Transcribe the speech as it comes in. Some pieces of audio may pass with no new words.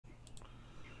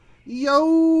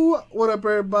Yo, what up,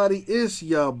 everybody? It's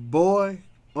your boy,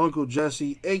 Uncle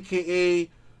Jesse, aka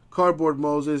Cardboard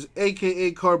Moses,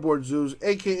 aka Cardboard Zeus,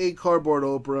 aka Cardboard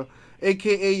Oprah,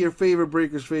 aka your favorite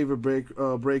breaker's favorite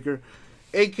breaker,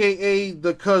 aka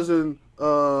the cousin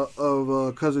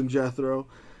of Cousin Jethro,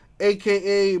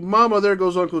 aka Mama, there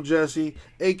goes Uncle Jesse,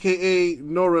 aka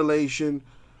no relation,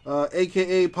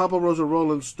 aka Papa Rosa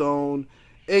Rolling Stone,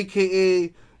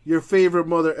 aka your favorite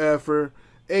mother effer,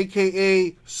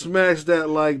 aka smash that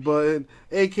like button,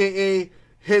 aka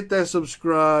hit that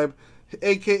subscribe,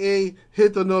 aka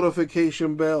hit the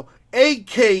notification bell,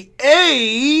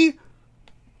 aka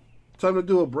time to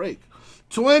do a break.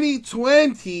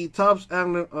 2020 Topps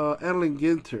Adeline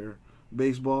Ginter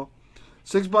baseball,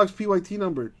 6-box PYT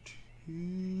number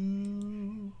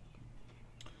 2.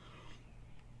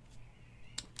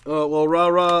 Well, rah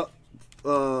rah.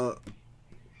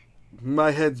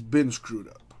 My head's been screwed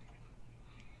up.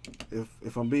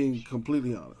 If I'm being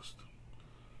completely honest.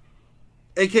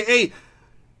 AKA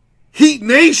Heat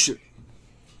Nation.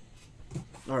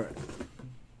 Alright.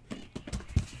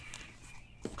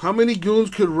 How many goons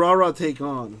could Rara take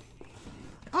on?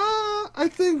 I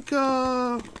think, you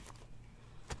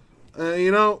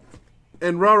know,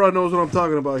 and Rara knows what I'm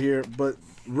talking about here, but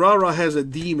Rara has a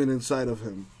demon inside of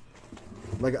him.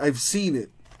 Like, I've seen it.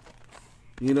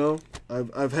 You know?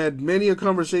 I've had many a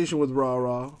conversation with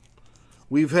Rara.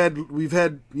 We've had,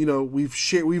 you know,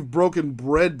 we've broken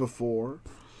bread before.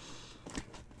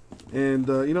 And,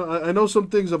 you know, I know some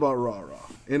things about Rara.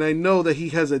 And I know that he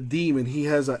has a demon. He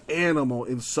has an animal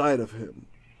inside of him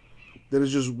that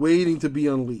is just waiting to be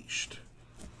unleashed.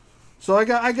 So I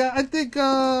think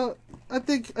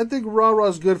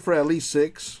Rara's good for at least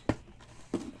 6.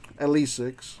 At least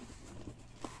 6.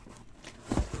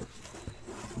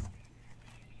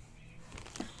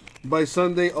 By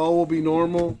Sunday, all will be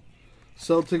normal.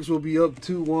 Celtics will be up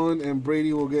 2-1, and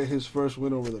Brady will get his first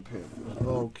win over the Panthers.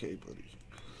 Okay, buddy.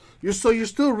 You're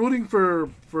still rooting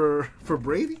for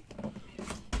Brady?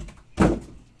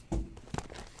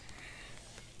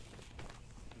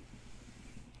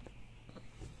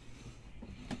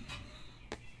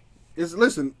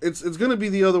 Listen, it's gonna be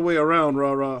the other way around,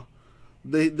 rah.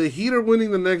 The Heat are winning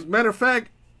the next. Matter of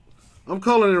fact, I'm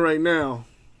calling it right now.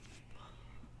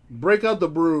 Break out the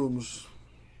brooms.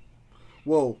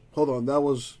 Whoa, hold on. That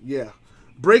was, yeah.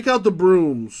 Break out the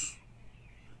brooms.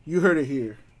 You heard it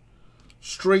here.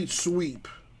 Straight sweep.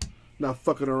 Not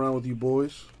fucking around with you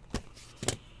boys.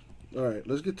 Alright,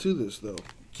 let's get to this, though.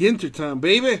 Ginter time,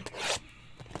 baby.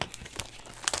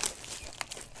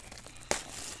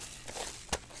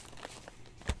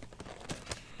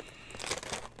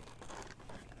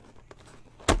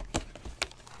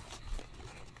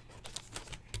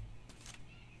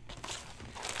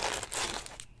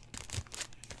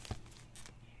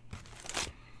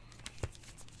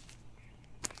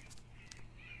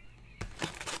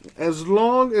 As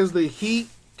long as the Heat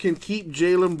can keep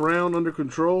Jaylen Brown under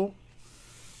control,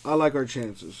 I like our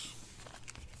chances.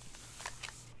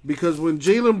 Because when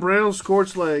Jaylen Brown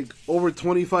scores like over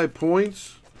 25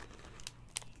 points,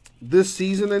 this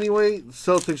season anyway,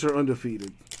 Celtics are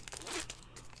undefeated.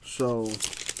 So,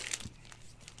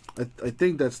 I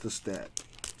think that's the stat.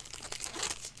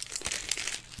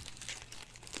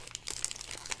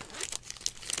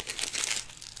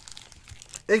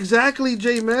 Exactly,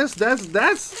 J-Mess.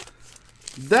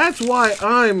 That's why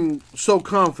I'm so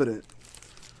confident.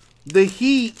 The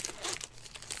Heat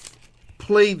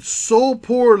played so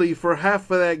poorly for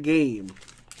half of that game.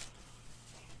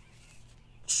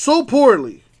 So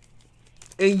poorly.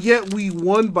 And yet we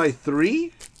won by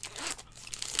 3?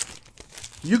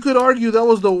 You could argue that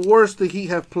was the worst the Heat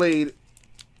have played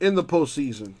in the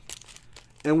postseason.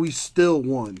 And we still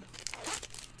won.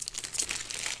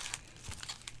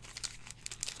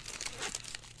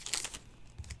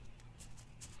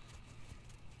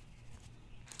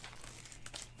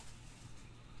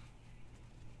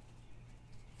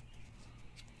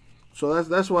 So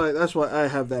that's why I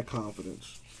have that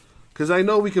confidence. Because I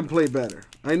know we can play better.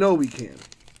 I know we can.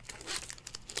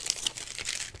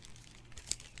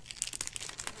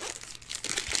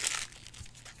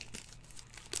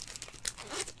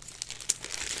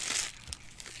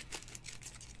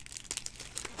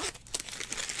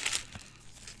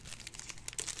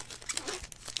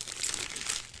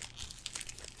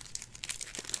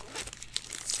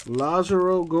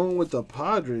 Lazaro going with the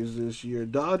Padres this year.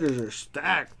 Dodgers are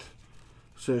stacked,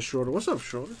 says Shorter. What's up,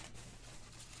 Shorter?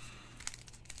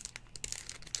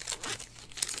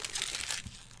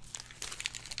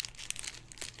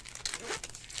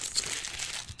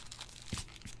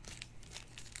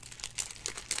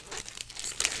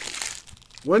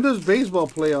 When does baseball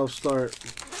playoffs start?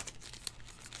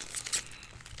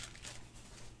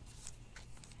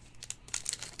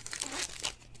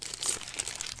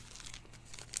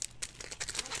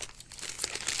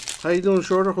 How you doing,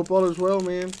 Shorter? Hope all is well,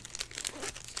 man.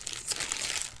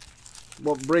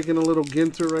 Well, breaking a little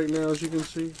Ginter right now, as you can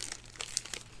see.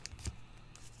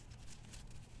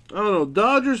 I don't know.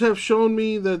 Dodgers have shown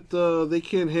me that they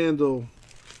can't handle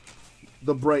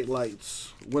the bright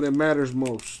lights when it matters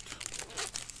most.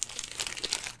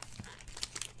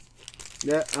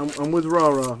 Yeah, I'm with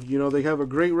Rara. You know, they have a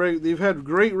they've had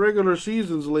great regular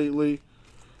seasons lately,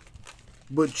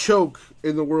 but choke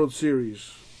in the World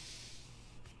Series.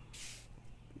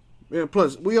 Yeah,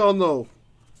 plus we all know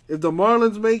if the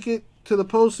Marlins make it to the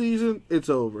postseason, it's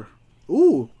over.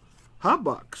 Ooh, hot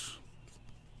box.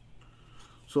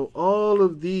 So all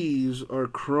of these are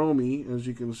chromey, as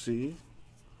you can see.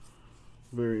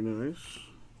 Very nice.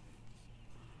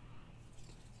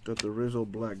 Got the Rizzo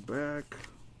black back.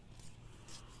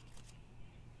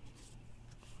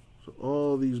 So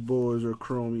all these boys are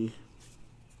chromey.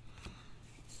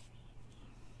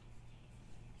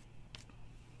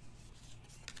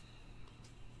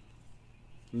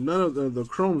 None of the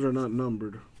chromes are not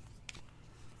numbered,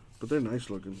 but they're nice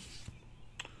looking.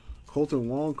 Colton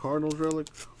Wong, Cardinals relic.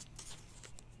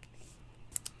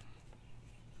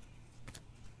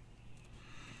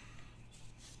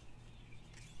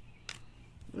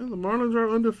 Yeah, the Marlins are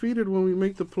undefeated when we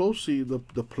make the postseason.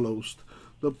 The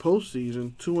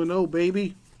postseason 2-0,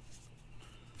 baby.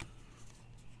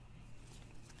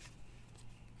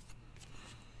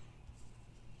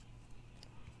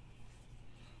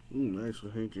 Ooh, nice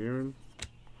with Hank Aaron.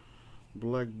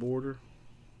 Black border.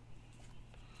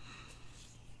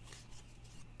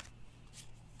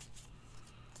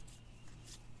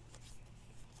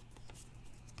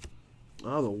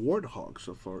 Ah, the Warthog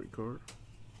Safari card.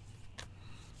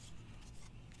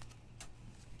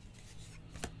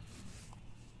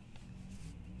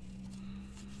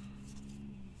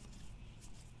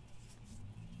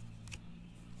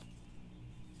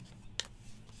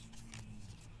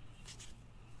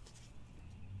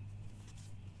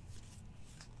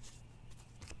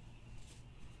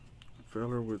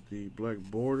 Feller with the black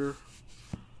border.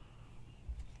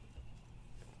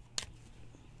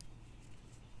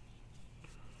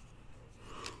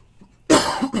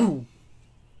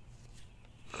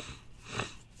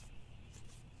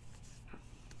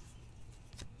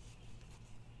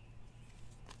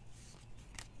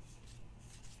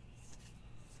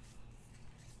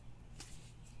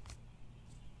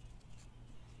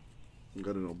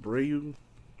 Got an Abreu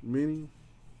mini.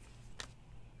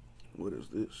 What is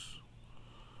this?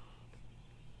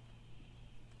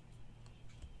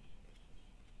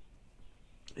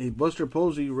 A Buster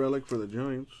Posey relic for the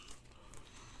Giants.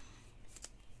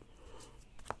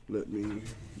 Let me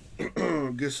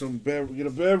get a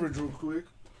beverage real quick.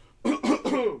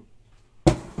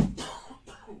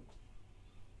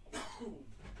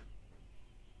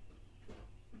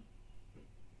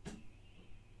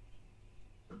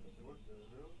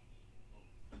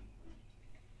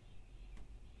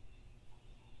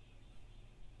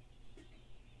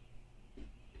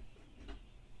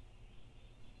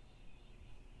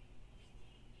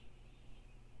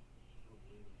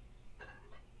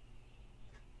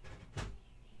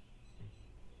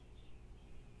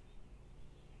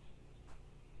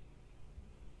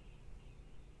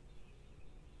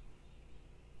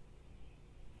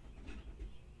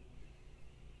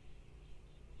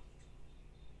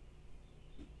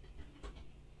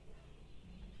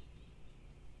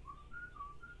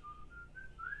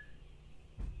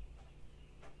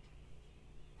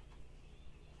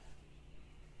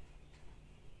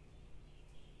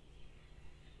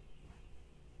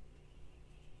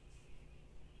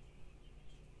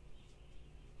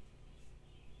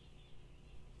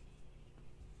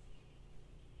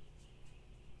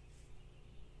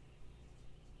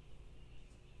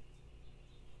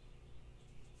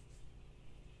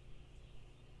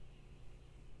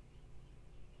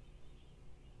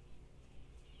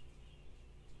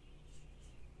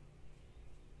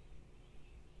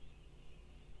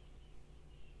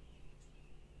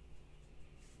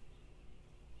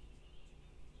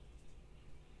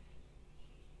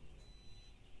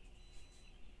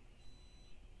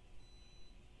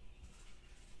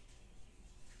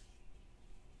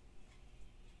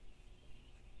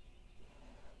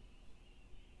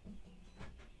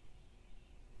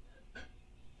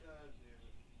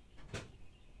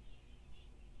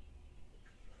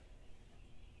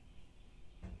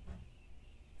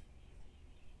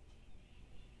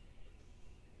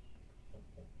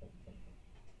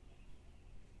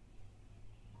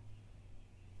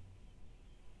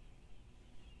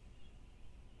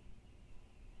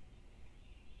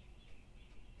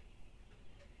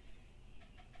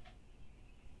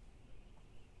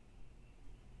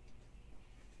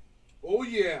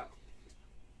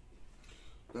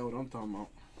 I'm talking about.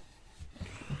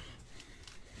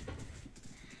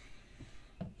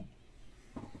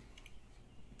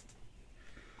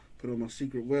 Put on my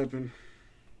secret weapon.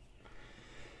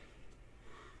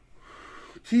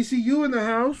 TCU in the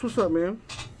house. What's up, man?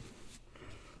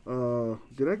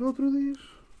 Did I go through these?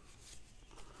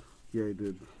 Yeah, I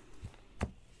did.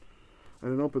 I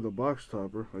didn't open the box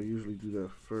topper. I usually do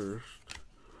that first.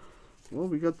 Well,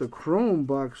 we got the Chrome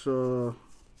box, hot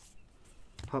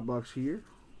box here.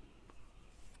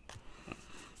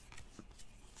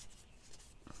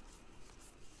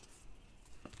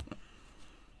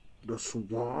 The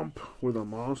swamp where the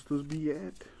monsters be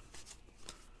at.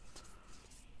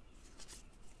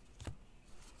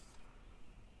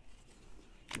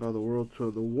 Oh, the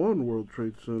One World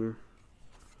Trade Center.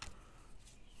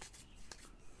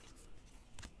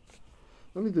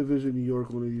 I need to visit New York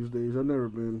one of these days. I've never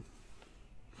been.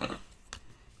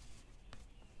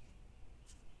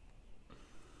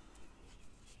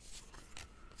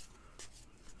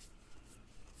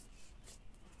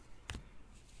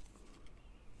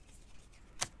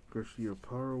 Garcia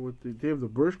Power with they have the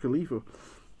Burj Khalifa.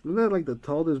 Isn't that like the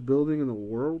tallest building in the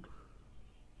world?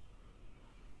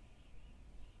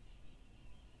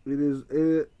 It is,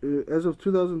 as of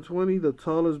 2020, the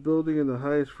tallest building and the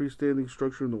highest freestanding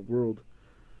structure in the world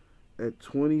at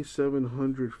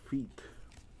 2,700 feet.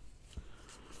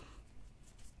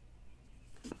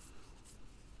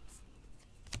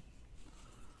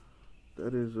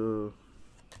 That is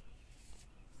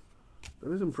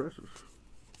impressive.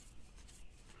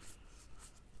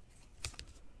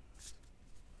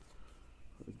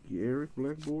 Garrett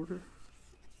black border.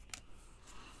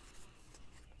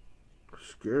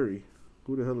 Scary.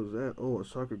 Who the hell is that? Oh, a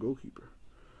soccer goalkeeper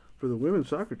for the women's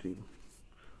soccer team.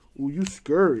 Ooh, you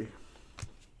scurry.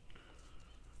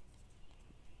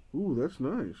 Ooh, that's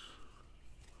nice.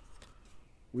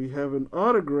 We have an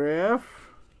autograph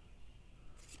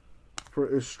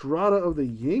for Estrada of the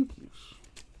Yankees.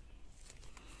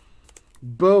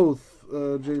 Both,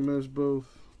 JMS, both.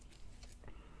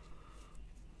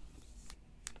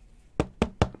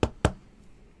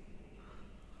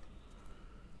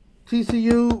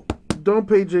 TCU, don't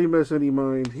pay JMS any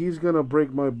mind. He's going to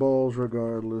break my balls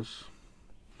regardless.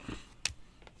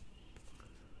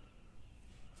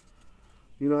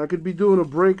 You know, I could be doing a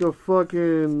break of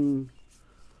fucking,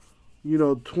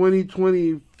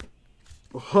 2020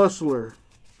 Hustler.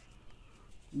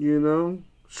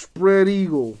 Spread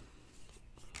Eagle.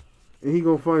 And he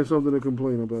going to find something to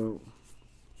complain about.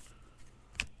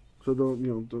 So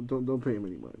don't pay him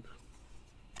any mind.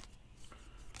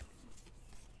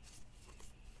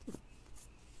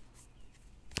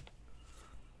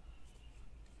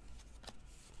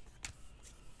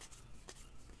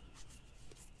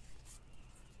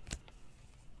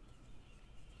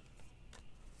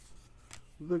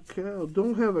 The cow.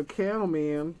 Don't have a cow,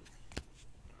 man.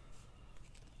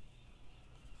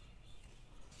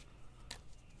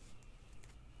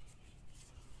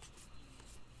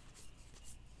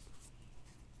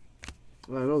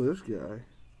 I know this guy.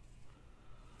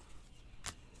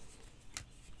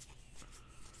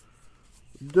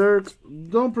 Dirk,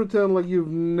 don't pretend like you've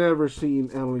never seen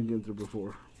Allen Ginter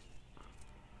before.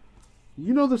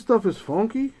 You know this stuff is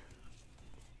funky?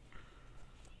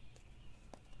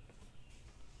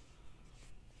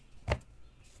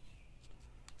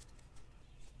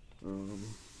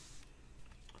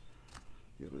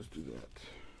 Yeah, let's do that.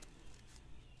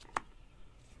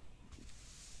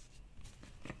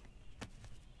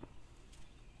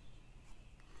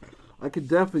 I could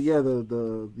definitely, yeah,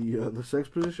 the sex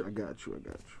position. I got you.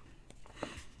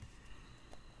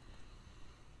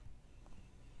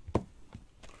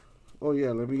 Oh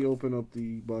yeah, let me open up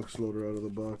the box loader out of the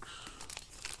box.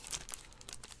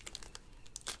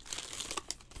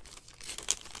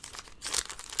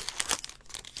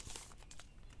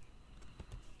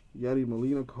 Yadi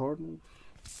Molina Cardinals.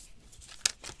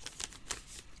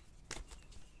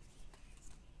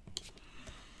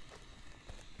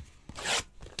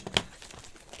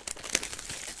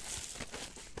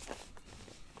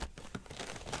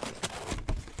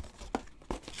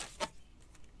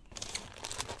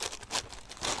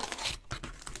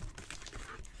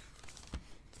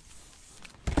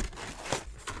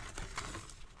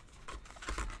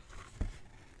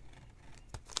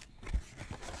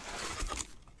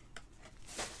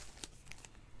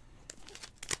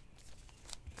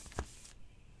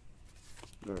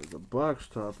 There's a box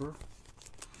topper.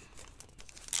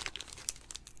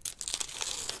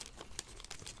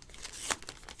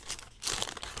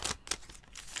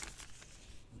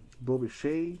 Bobby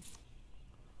Shea.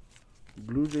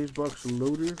 Blue Jays box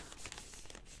loader.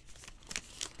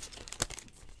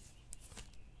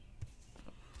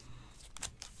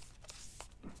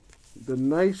 The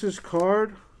nicest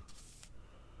card.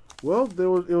 Well,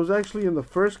 it was actually in the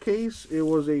first case. It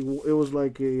was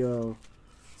like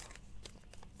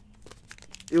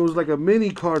a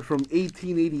mini card from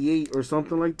 1888 or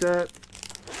something like that.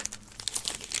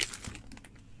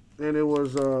 And it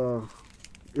was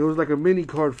like a mini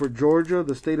card for Georgia,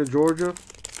 the state of Georgia.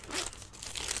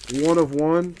 1 of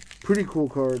 1. Pretty cool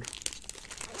card.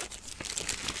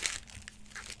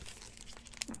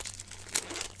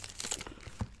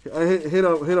 I hit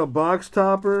a box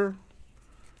topper.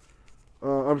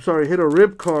 I'm sorry, hit a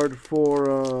rip card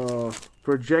for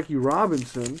Jackie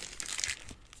Robinson.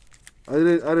 I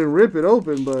didn't rip it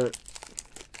open, but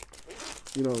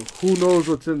you know, who knows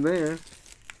what's in there.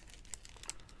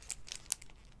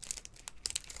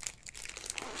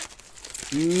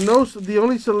 No, the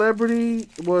only celebrity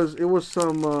was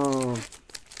some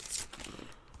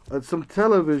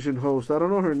television host. I don't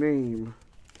know her name,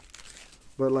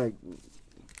 but like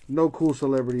no cool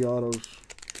celebrity autos.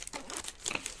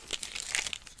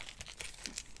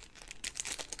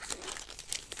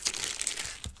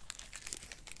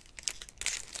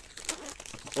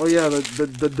 Oh yeah,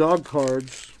 the dog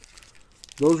cards.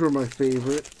 Those were my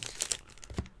favorite.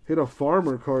 Hit a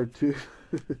farmer card too.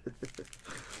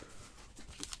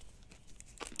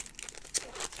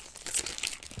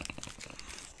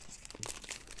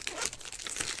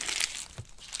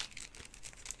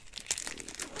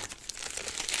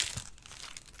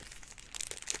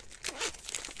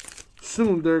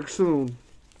 Soon, Dirk, soon.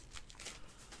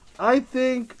 I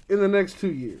think in the next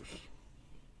 2 years.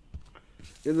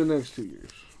 In the next 2 years.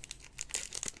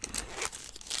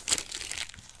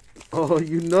 Oh,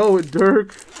 you know it,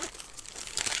 Dirk.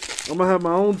 I'm going to have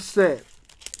my own set.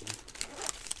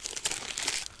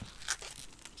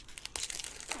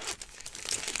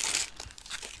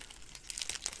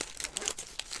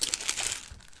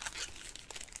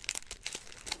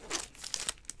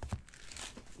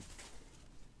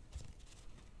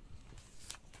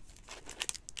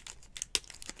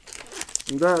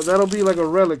 That'll be like a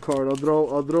relic card. I'll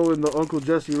throw in the Uncle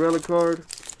Jesse relic card.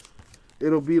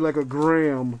 It'll be like a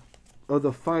gram of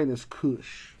the finest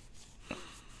Kush.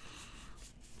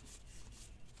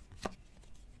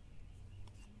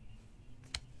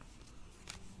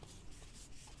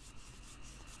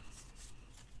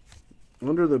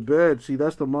 Under the bed. See,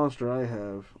 that's the monster I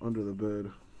have under the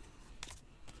bed.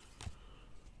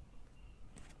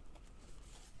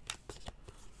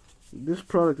 This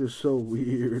product is so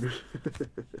weird.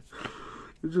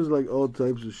 It's just like all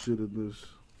types of shit in this.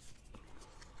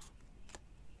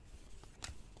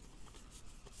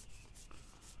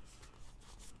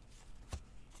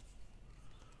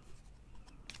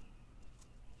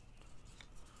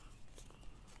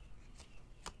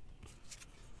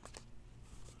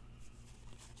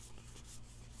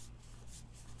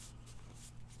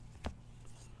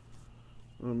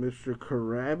 Mr.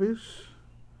 Carabas.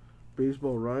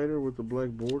 Baseball rider with the black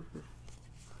border.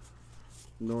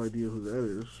 No idea who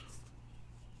that is.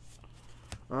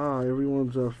 Ah,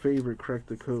 everyone's favorite crack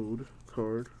the code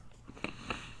card.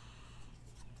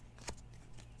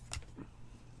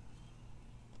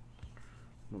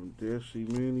 Desi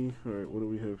Mini. Alright, what do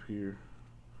we have here?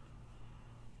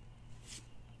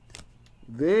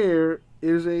 There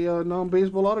is a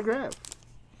non-baseball autograph.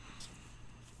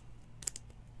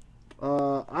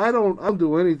 I don't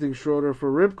do anything, Schroeder. For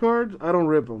rip cards, I don't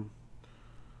rip them.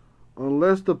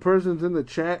 Unless the person's in the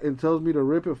chat and tells me to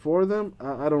rip it for them,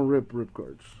 I don't rip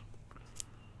cards.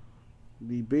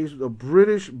 The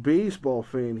British baseball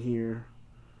fan here.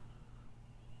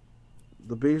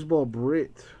 The baseball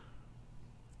Brit.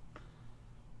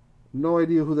 No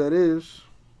idea who that is.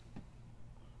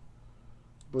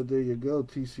 But there you go,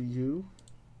 TCU.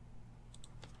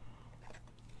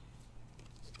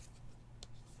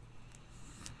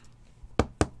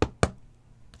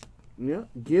 Yeah,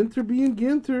 Ginter being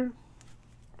Ginter.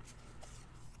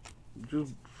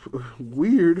 Just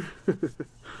weird.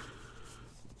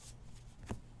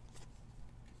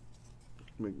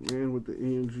 McMahon with the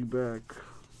AMG back.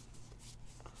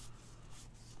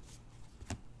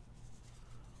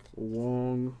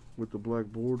 Wong with the black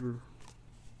border.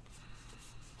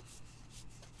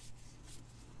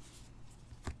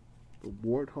 The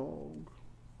Warthog.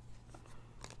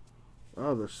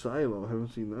 Oh, the Silo. I haven't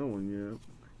seen that one yet.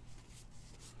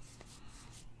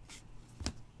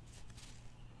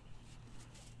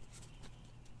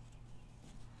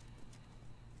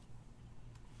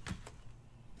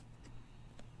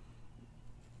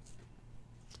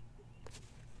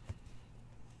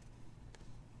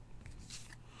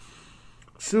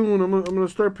 Soon, I'm gonna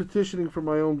start petitioning for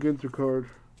my own Ginter card.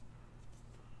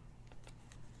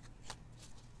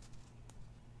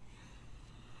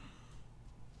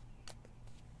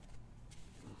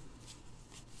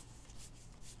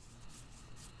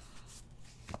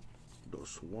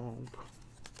 Womp.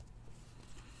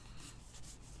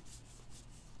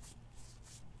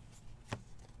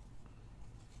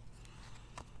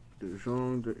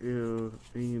 DeJong, the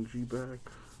A&G back.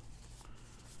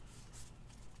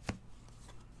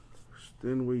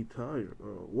 Stenway tire.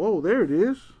 Whoa, there it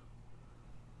is.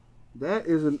 That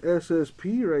is an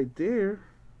SSP right there.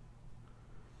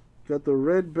 Got the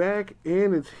red back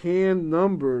and it's hand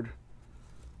numbered.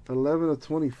 11 of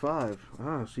 25.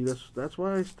 Ah, see, that's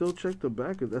why I still check the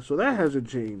back of that. So that hasn't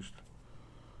changed.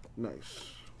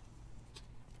 Nice.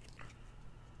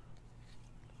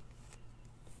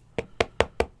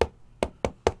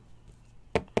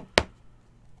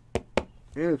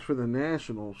 And it's for the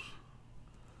Nationals.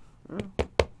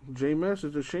 J-Mess,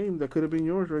 it's a shame. That could have been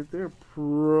yours right there.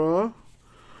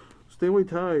 Stanway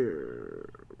Tire.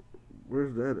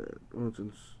 Where's that at? Oh, it's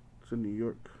in New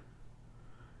York.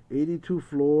 82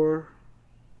 floor.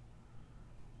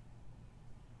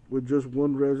 With just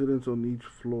one residence on each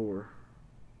floor.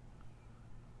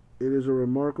 It is a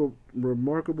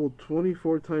remarkable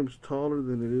 24 times taller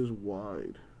than it is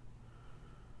wide.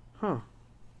 Huh.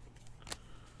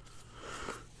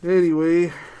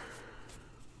 Anyway.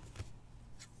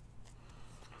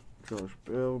 Josh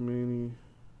Bell, Manny.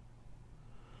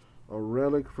 A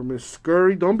relic from Miss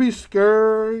Scurry. Don't be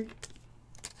scurry.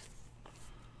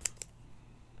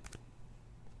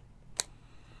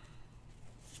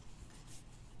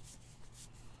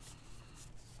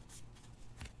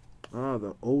 Ah,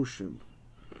 the ocean.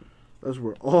 That's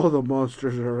where all the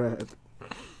monsters are at.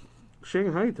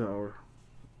 Shanghai Tower.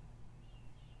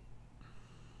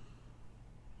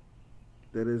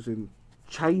 That is in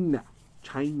China.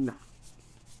 China.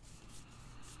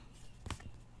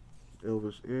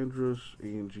 Elvis Andrus,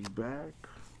 A&G back.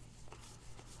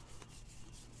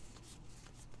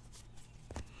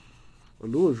 A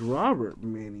Lewis Robert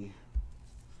mini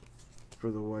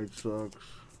for the White Sox.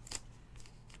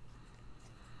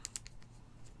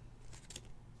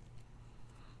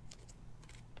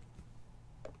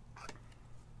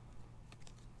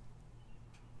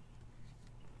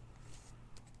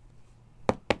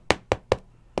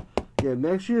 Yeah,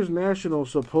 next year's Nationals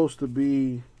supposed to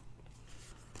be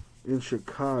in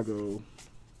Chicago,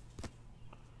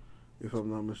 if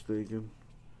I'm not mistaken.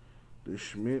 The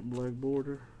Schmidt black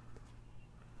border.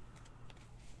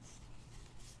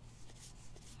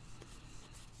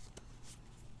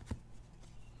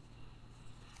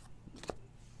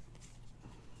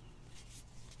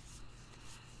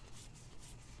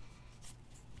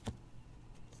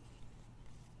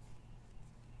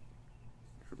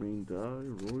 Jermaine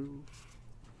Dye, Royals.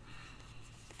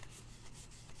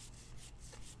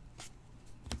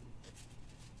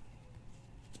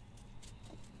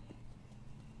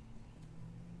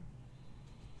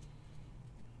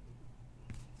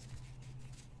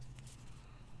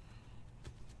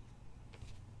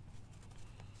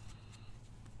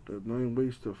 The 9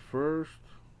 ways to first.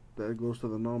 That goes to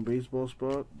the non-baseball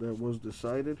spot. That was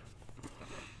decided.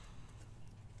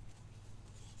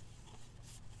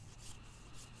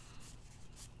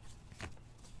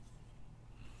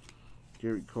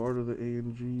 Gary Carter, the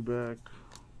A&G back.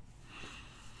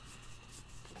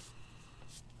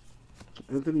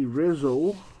 Anthony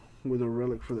Rizzo with a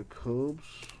relic for the Cubs.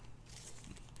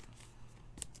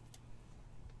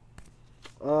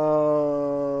 A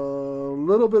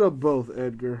little bit of both,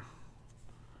 Edgar.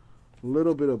 A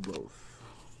little bit of both.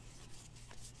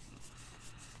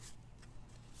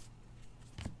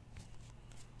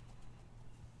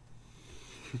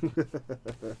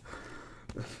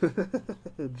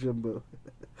 Jumbo.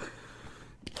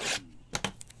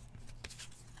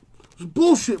 It's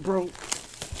bullshit, bro.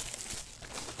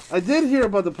 I did hear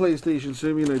about the PlayStation,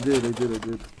 Simeon. I did.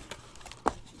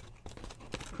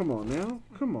 Come on now.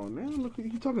 Look,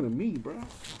 you talking to me, bro.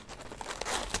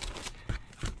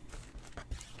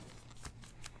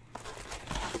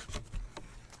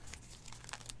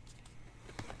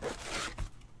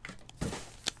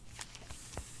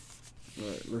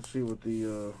 Alright, let's see what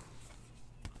the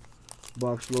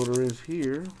box loader is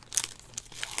here.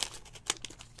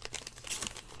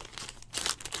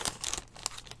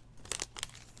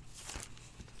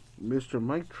 Mr.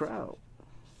 Mike Trout.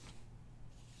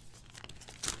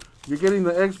 You're getting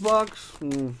the Xbox?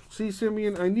 See,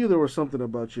 Simeon, I knew there was something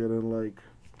about you I didn't like.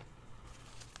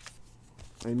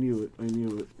 I knew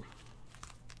it.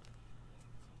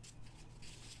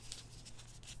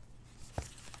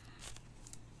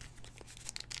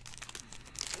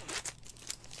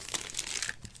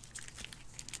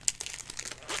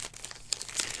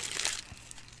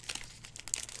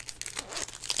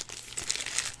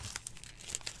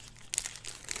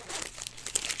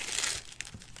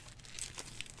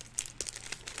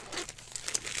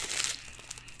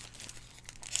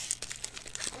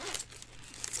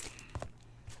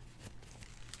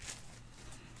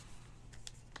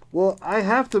 Well, I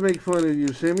have to make fun of you,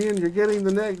 Simeon. You're getting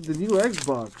the new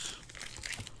Xbox.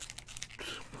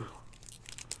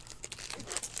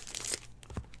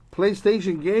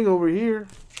 PlayStation gang over here.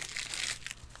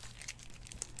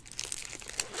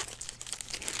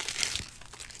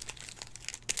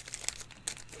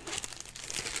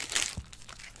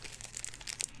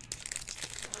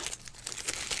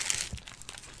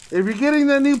 If you're getting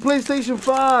that new PlayStation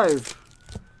 5,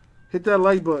 hit that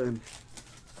like button.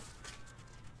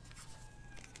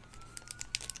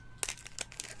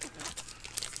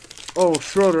 Oh,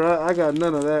 Schroeder, I got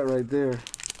none of that right there.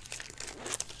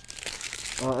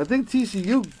 I think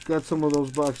TCU got some of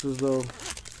those boxes, though.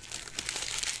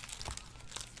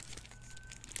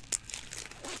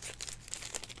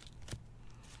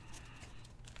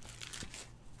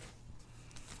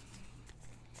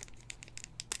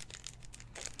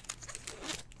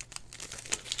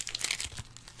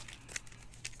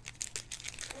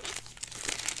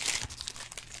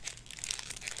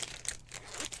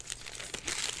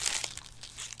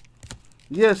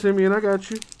 Yes, Simeon, I got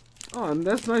you. Oh,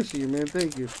 that's nice of you, man.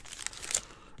 Thank you.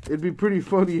 It'd be pretty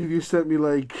funny if you sent me,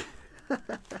 like...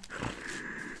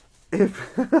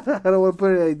 if I don't want to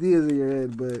put any ideas in your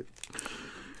head, but...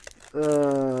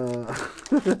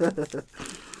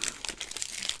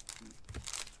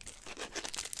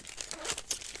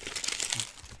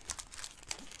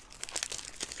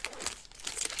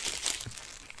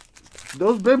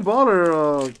 Those Ben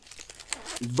Baller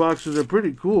boxes are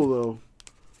pretty cool, though.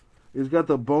 It's got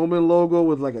the Bowman logo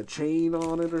with like a chain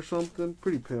on it or something.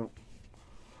 Pretty pimp.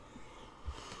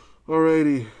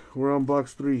 Alrighty, we're on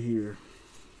box 3 here.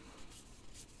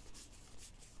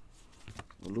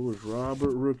 A Lewis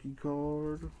Robert rookie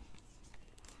card.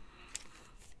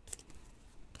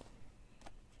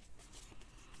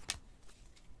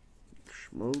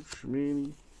 Smoke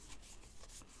Schmini.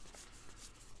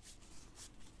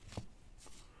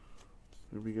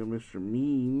 Then we got Mr.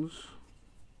 Means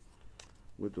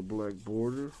with the black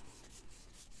border.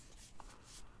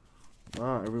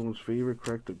 Ah, everyone's favorite,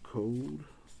 Crack the Code.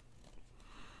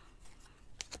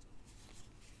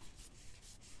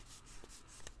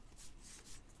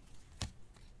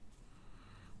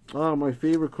 Ah, my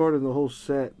favorite card in the whole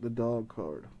set, the dog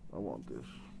card. I want this.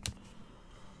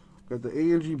 Got the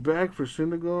A&G back for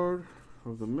Syndergaard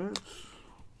of the Mets.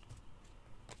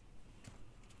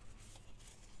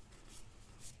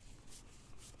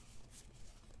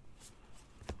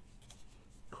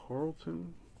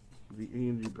 Carlton, the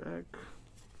A&G back.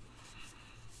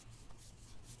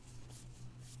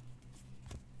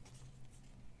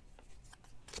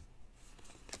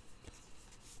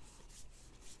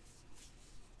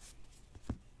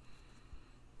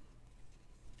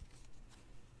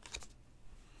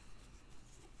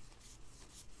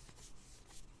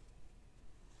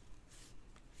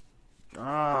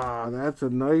 Ah, that's a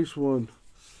nice one.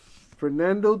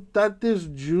 Fernando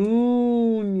Tatis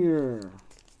Jr.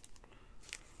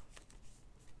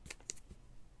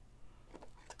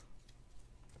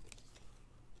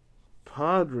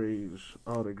 Padres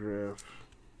autograph.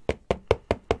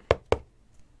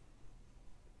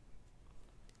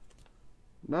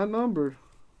 Not numbered,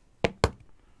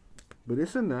 but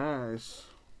it's a nice.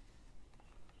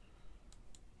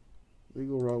 There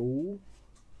you go, Raul.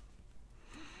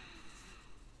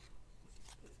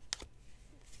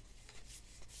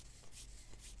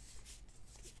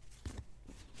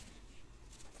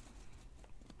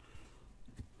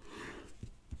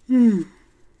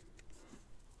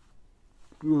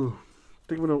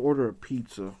 I think I'm gonna order a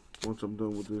pizza once I'm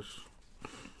done with this.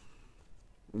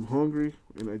 I'm hungry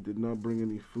and I did not bring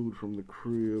any food from the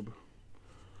crib.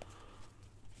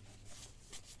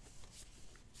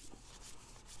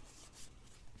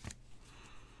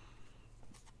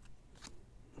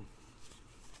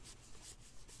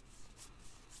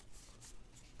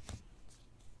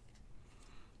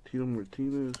 Tito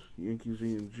Martinez, Yankees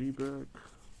A&G back.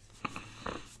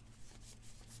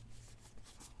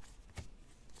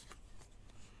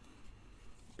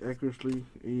 Eckersley,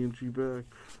 A&G back.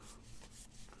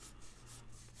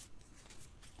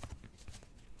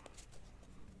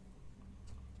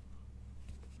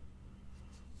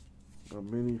 A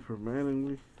mini for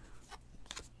Mattingly.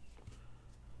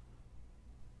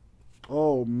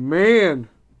 Oh, man.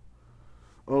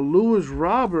 A Lewis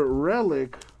Robert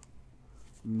relic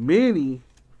mini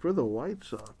for the White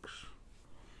Sox.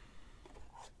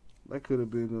 That could have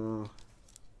been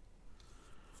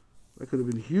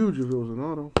huge if it was an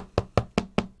auto.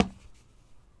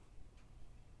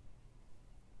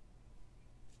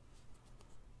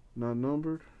 Not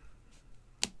numbered.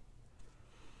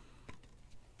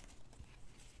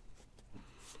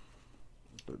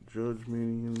 The Judge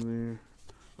mini in there.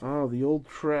 Ah, the old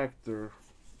tractor.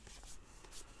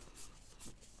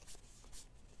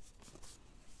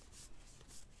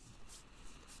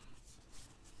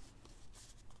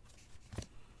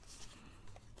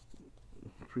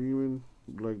 Freeman,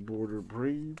 black border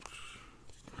braids.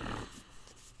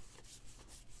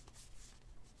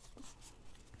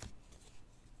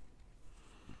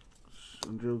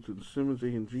 Andrelton Simmons,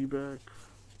 A&G back.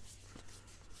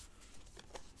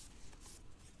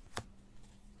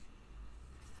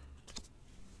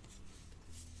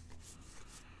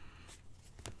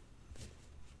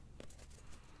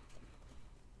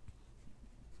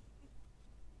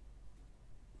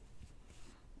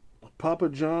 Papa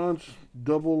John's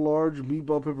double large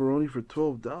meatball pepperoni for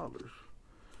 $12.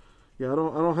 Yeah, I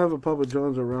don't have a Papa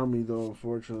John's around me though,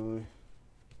 unfortunately.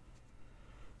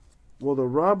 Well, the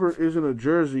Robert isn't a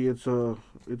jersey; it's a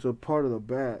part of the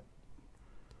bat.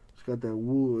 It's got that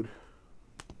wood.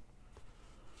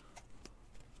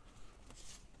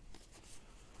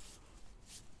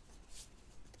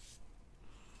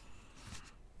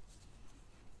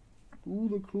 Ooh,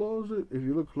 the closet. If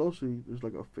you look closely, there's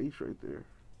like a face right there.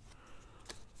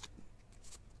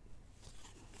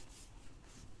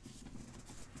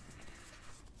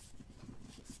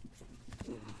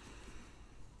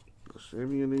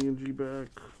 Sammy and A&G back.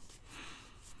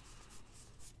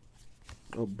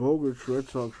 A Bogarts Red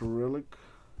Sox relic.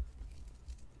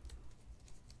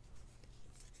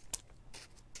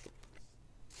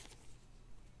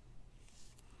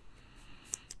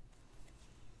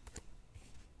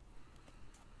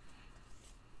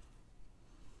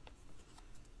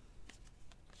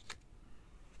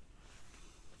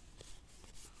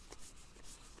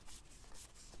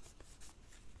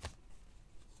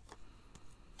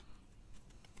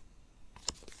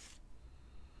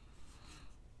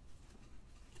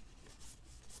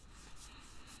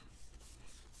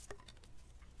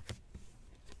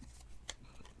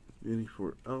 Any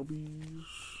for Albies.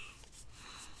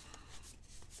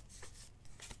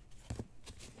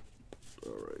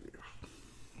 Alrighty.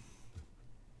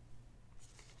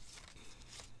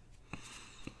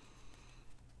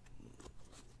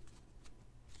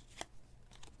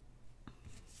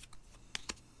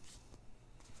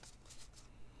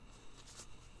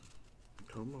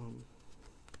 Come on.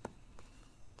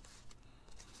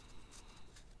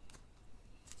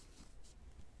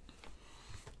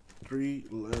 Three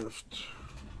left.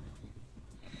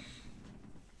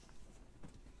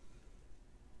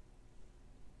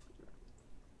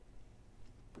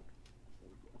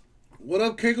 What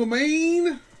up, Kinkle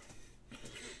Maine?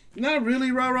 Not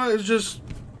really, rah-rah. It's just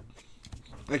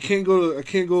I can't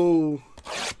go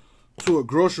to a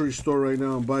grocery store right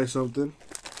now and buy something.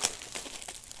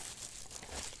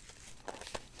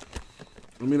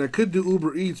 I mean, I could do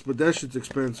Uber Eats, but that shit's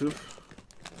expensive.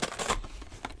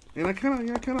 And I kind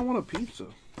of want a pizza.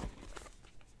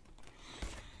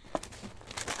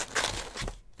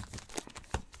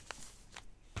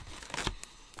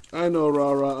 I know,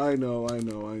 rah-rah. I know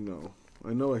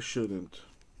I shouldn't.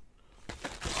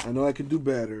 I know I could do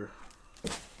better.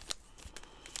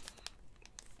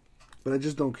 But I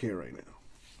just don't care right now.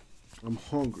 I'm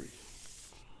hungry.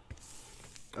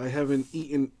 I haven't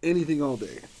eaten anything all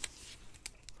day.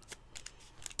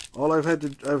 All I've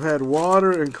had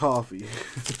water and coffee.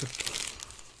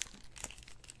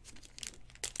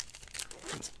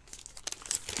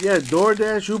 Yeah,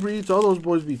 DoorDash, Uber Eats, all those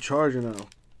boys be charging now.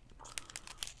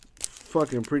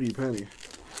 Fucking pretty penny.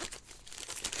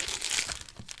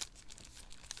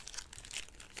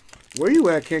 Where you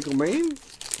at, Kinkle Maine?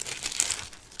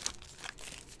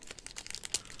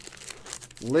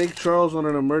 Lake Charles on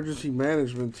an emergency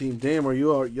management team. Damn, are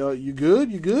you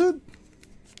good? You good?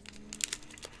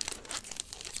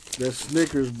 That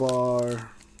Snickers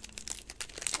bar.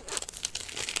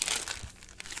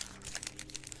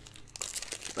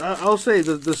 I'll say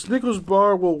the Snickers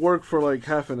bar will work for like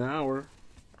half an hour,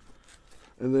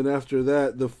 and then after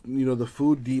that, the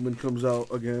food demon comes out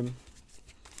again.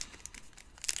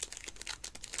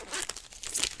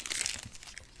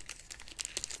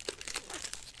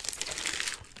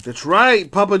 That's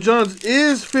right. Papa John's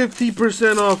is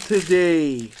 50% off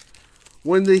today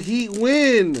when the Heat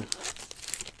win.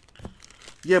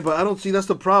 Yeah, but I don't see, that's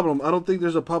the problem. I don't think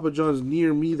there's a Papa John's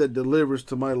near me that delivers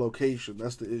to my location.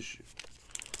 That's the issue.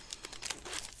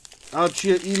 Out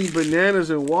here eating bananas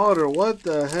and water. What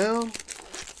the hell?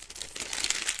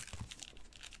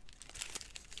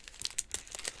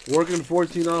 Working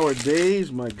 14-hour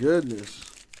days? My goodness.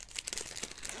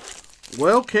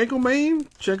 Well, Kinkle Maine,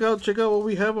 check out what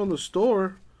we have on the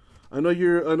store. I know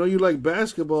you like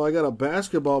basketball. I got a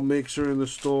basketball mixer in the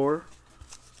store.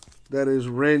 That is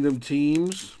random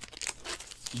teams.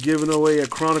 Giving away a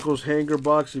Chronicles hanger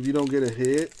box if you don't get a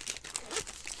hit.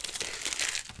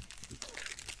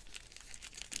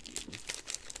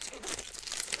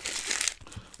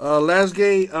 Last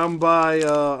game, I'm by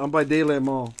Dayland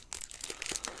Mall.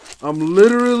 I'm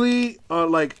literally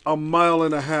like a mile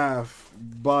and a half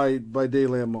by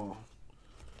Dayland Mall.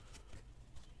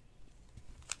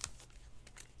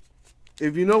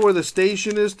 If you know where the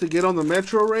station is to get on the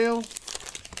metro rail,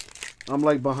 I'm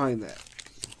like behind that.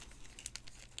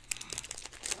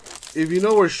 If you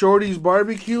know where Shorty's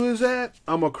Barbecue is at,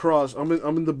 I'm across. I'm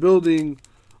in the building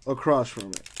across from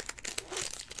it.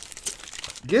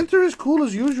 Ginter is cool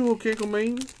as usual,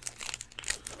 Kicklemane.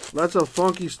 Lots of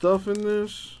funky stuff in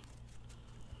this.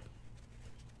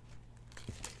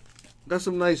 Got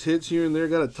some nice hits here and there.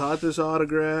 Got a Hotness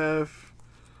autograph,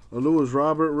 a Lewis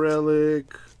Robert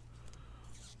relic,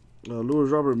 a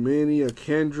Lewis Robert mini, a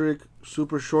Kendrick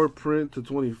super short print to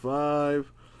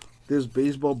 25. This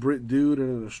baseball Brit dude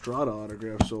and an Estrada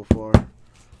autograph so far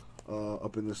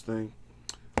up in this thing.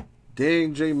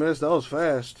 Dang, J Mess, that was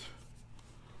fast.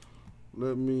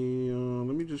 Let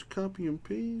me just copy and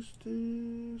paste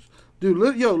this. Dude,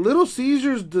 Little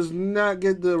Caesars does not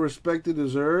get the respect it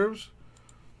deserves.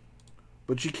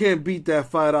 But you can't beat that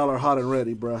 $5 hot and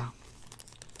ready, bruh.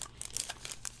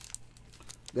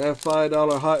 That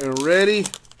 $5 hot and ready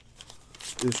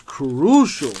is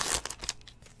crucial.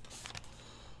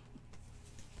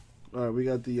 All right, we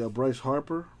got the Bryce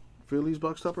Harper Phillies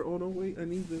box topper. Oh, no, wait, I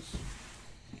need this.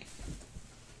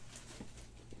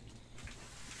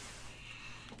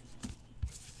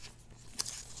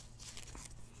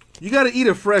 You got to eat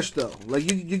it fresh, though.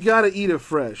 Like, you got to eat it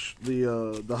fresh,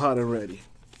 the hot and ready.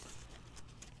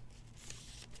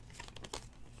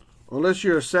 Unless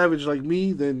you're a savage like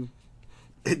me, then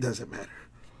it doesn't matter.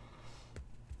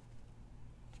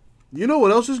 You know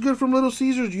what else is good from Little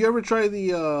Caesars? You ever try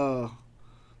the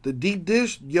deep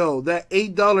dish? Yo, that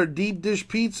 $8 deep dish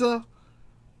pizza,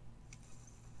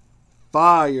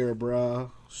 fire,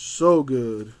 bruh. So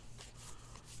good.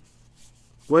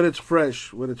 When it's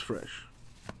fresh. When it's fresh.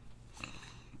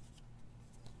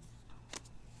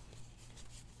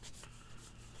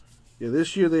 Yeah,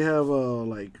 this year they have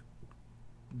like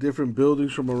different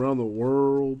buildings from around the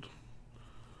world.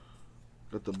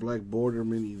 Got the black border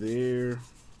mini there.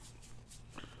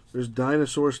 There's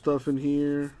dinosaur stuff in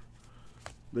here.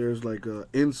 There's like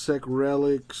insect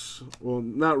relics. Well,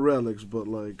 not relics, but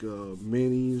like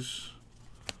minis.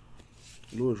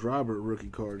 Lewis Robert rookie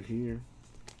card here.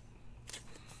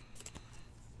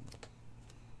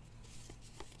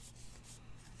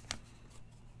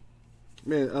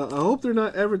 Man, I hope they're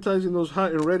not advertising those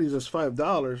hot and readies as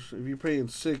 $5 if you're paying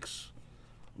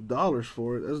 $6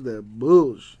 for it. That's that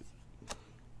bullshit.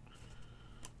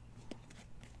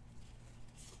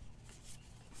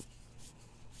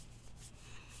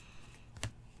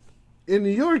 In New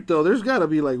York, though, there's got to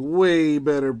be like way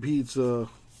better pizza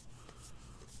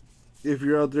if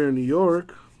you're out there in New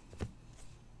York.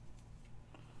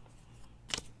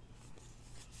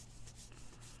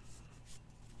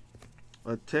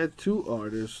 A tattoo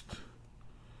artist,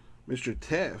 Mr.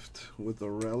 Taft, with a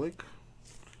relic.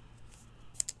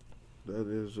 That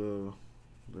is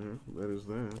there. That is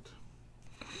that.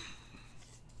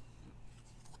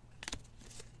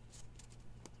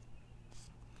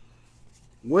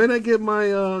 When I get my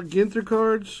Ginter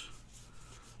cards,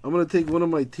 I'm gonna take one of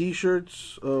my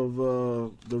T-shirts of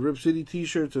the Rip City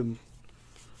T-shirts and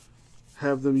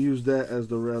have them use that as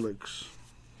the relics.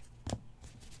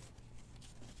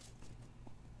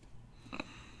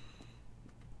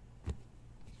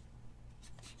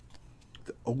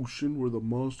 Ocean where the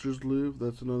monsters live.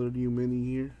 That's another new mini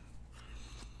here.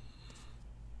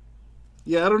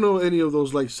 Yeah, I don't know any of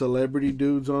those like celebrity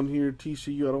dudes on here.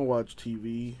 TCU, I don't watch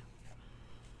TV,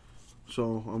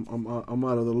 so I'm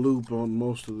out of the loop on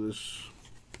most of this.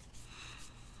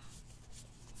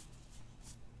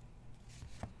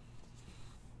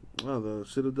 Oh, the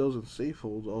Citadels and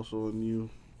Safeholds also a new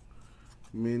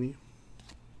mini.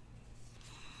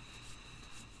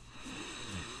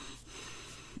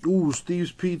 Ooh,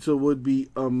 Steve's Pizza would be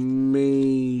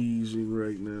amazing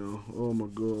right now. Oh my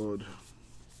god.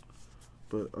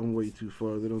 But I'm way too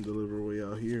far. They don't deliver way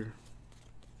out here.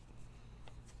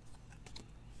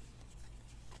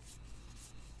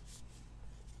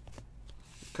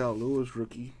 Kyle Lewis,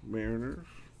 rookie, Mariners.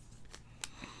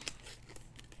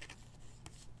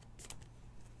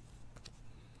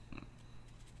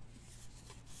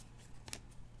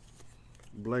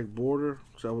 Black border,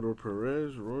 Salvador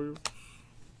Perez, Royals.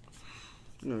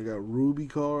 You know, we got Ruby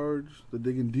cards, the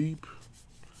Digging Deep.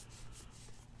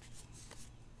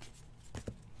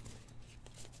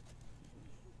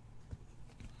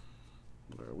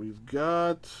 we've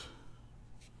got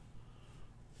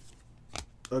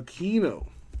Aquino,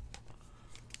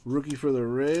 rookie for the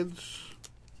Reds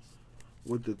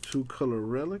with the 2-color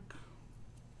relic.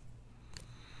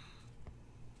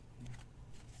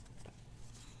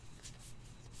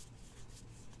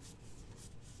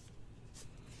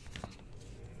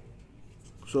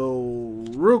 So,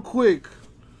 real quick,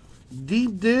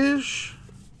 deep dish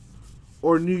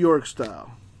or New York style?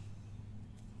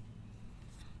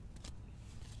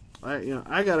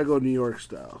 I gotta go New York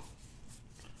style,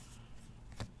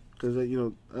 because I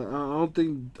don't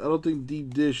think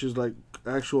deep dish is like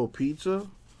actual pizza.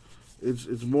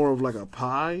 It's more of like a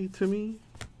pie to me.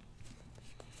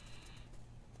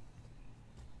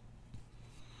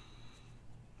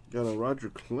 Got a Roger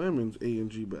Clemens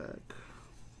A&G back.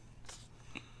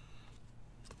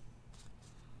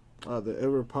 The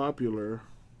ever popular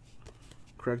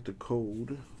Crack the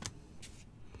Code.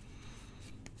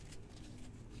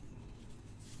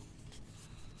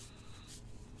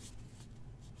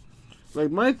 Like,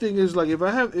 my thing is, like, if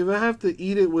I have to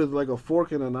eat it with like a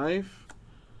fork and a knife,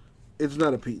 it's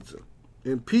not a pizza.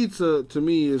 And pizza to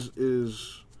me is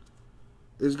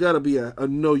got to be a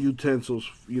no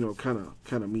utensils, kind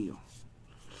of meal.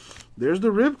 There's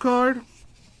the rip card.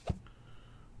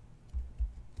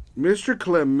 Mr.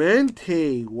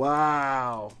 Clemente.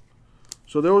 Wow.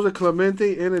 So there was a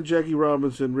Clemente and a Jackie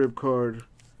Robinson rip card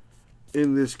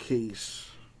in this case.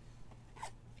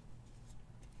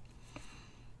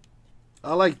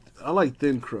 I like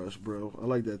thin crust, bro. I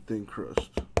like that thin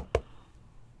crust.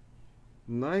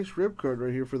 Nice rip card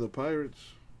right here for the Pirates.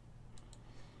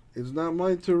 It's not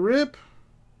mine to rip.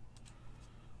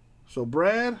 So,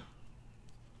 Brad,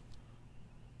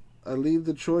 I leave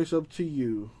the choice up to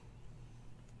you.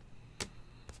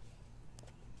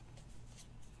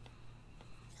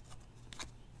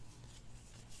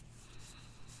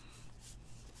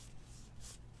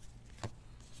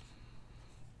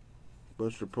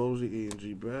 Buster Posey,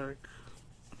 A&G back.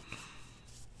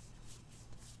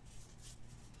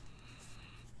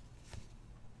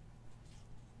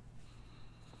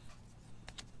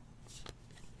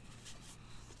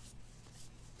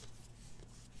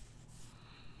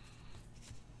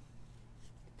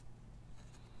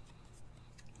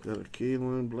 Got a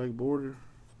Kalen black border.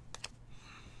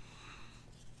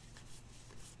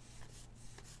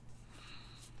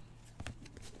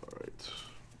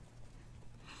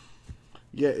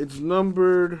 Yeah, it's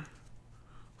numbered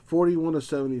 41 to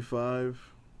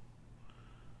 75.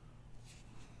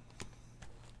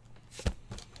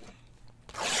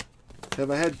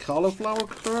 Have I had cauliflower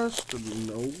crust?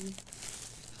 No.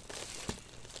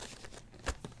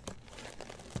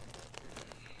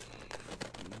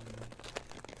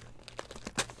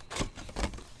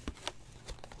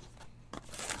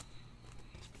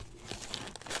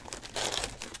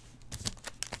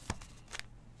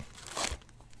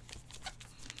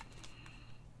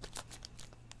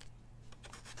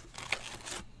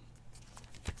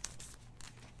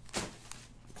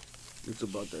 It's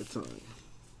about that time.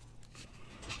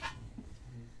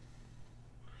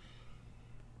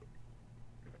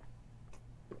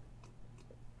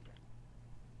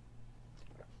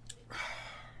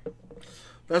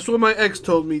 That's what my ex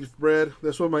told me, Brad.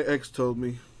 That's what my ex told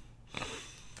me.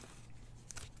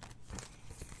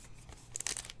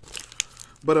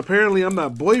 But apparently I'm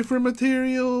not boyfriend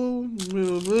material.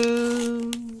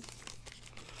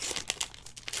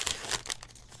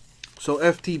 So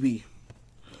FTB.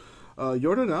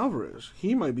 Yordan Alvarez.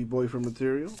 He might be boyfriend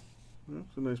material.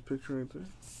 That's a nice picture right there.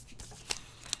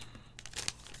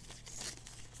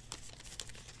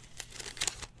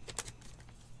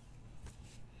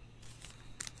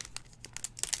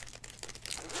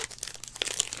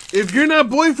 If you're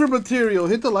not boyfriend material,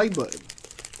 hit the like button.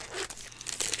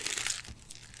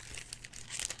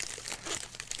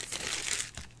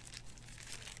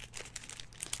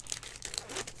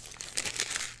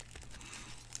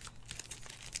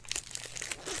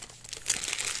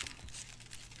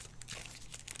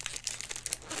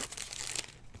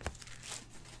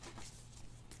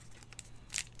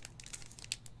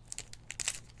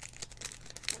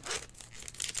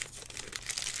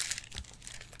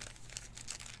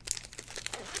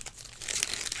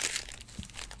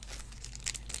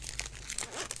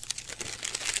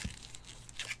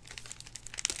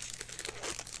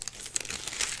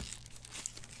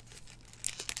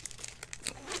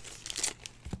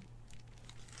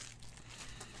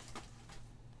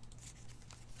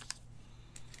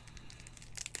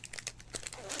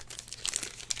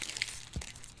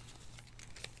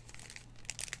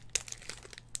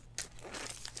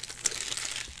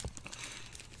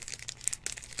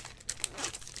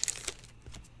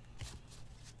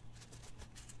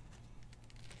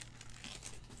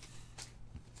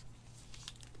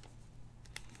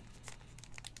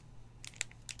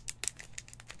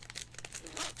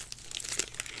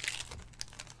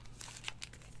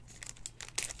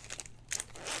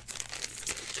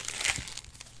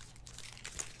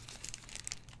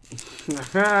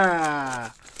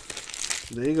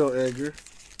 There you go, Edgar.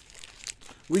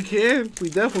 We can. We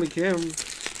definitely can.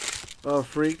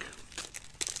 Freak.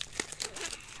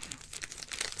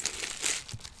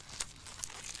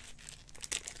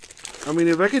 I mean,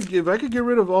 if I could get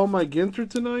rid of all my Ginter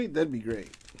tonight, that'd be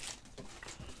great.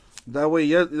 That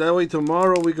way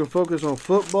tomorrow we can focus on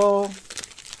football.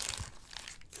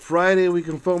 Friday we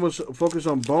can focus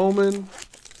on Bowman.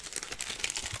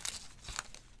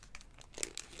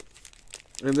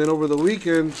 And then over the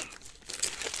weekend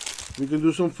we can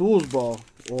do some foosball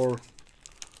or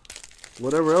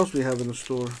whatever else we have in the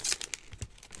store.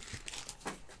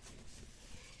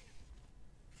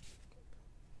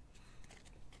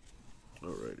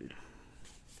 Alrighty.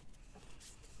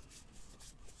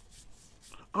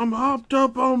 I'm hopped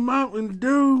up on Mountain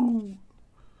Dew.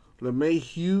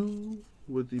 LeMahieu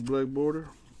with the black border.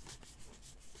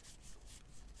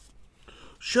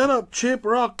 Shut up, Chip,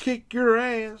 or I'll kick your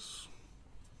ass.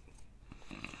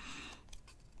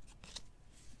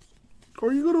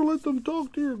 Are you going to let them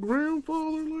talk to your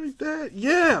grandfather like that?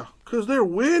 Yeah, because they're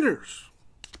winners.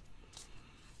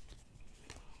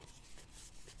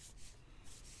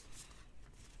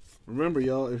 Remember,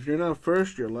 y'all, if you're not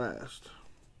first, you're last.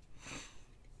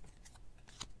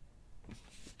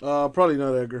 Probably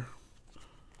not Edgar.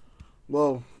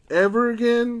 Well, ever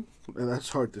again? And that's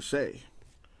hard to say.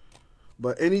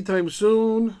 But anytime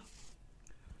soon?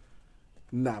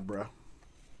 Nah, bruh.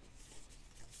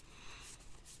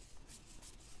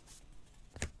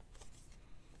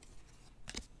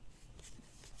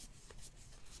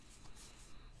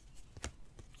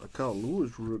 A Kyle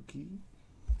Lewis rookie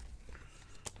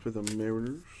for the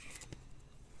Mariners.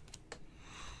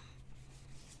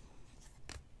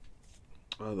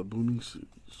 The Booming Suits.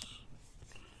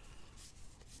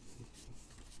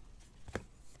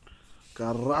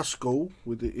 Carrasco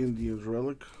with the Indians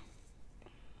relic.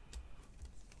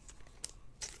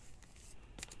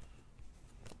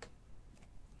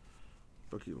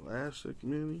 Bucky Lasek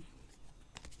mini.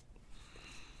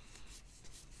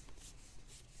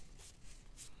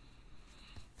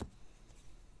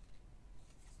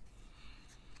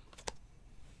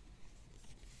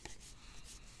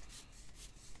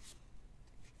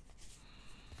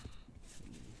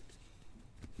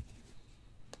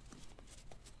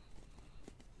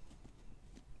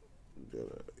 Got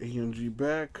a AMG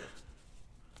back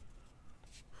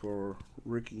for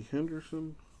Ricky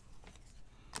Henderson.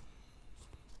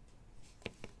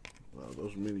 Wow,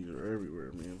 those minis are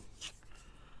everywhere, man.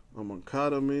 A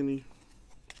Moncada mini.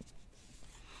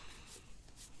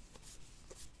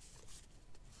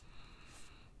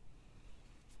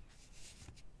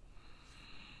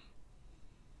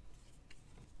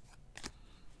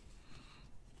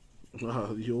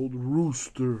 The old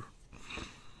rooster.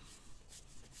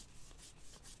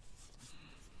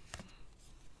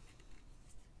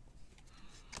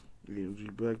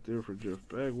 AMG back there for Jeff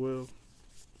Bagwell.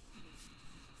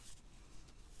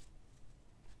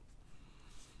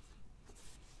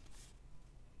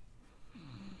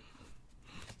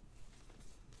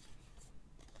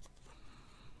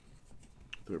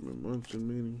 Thurman Munson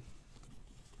mini.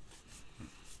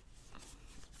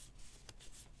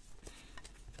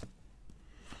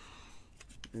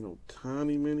 An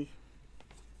Otani mini.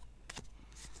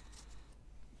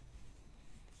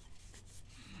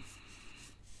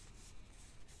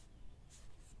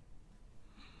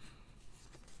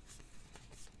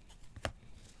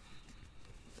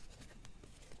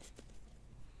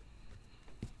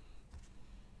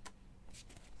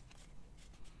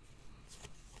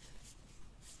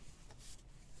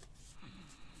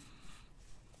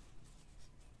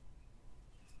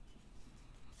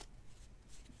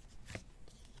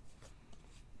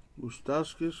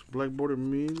 Mustaskis, black border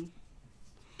mini.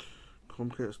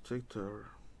 Comcast Tech Tower.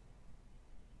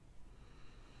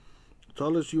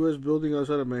 Tallest U.S. building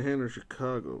outside of Manhattan or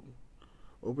Chicago.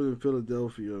 Opened in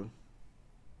Philadelphia.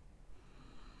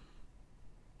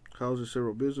 Houses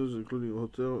several businesses, including a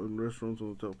hotel and restaurants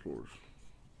on the top floors.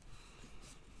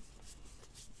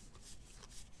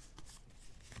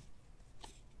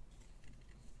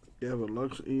 You have a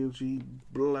Lux ANG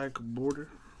black border.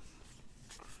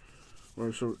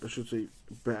 Or so I should say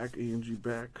back, ANG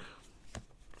back.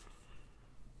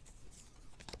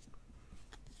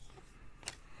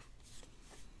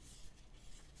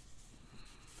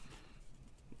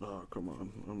 Oh, come on.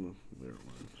 I'm the airlines.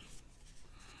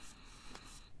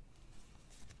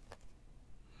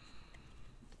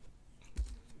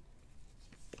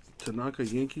 Tanaka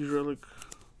Yankees relic.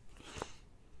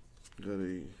 Got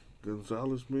a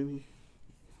Gonzalez mini.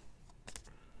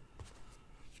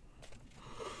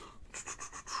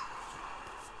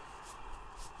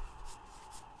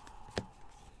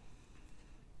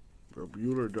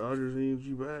 Bueller Dodgers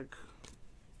AMG back.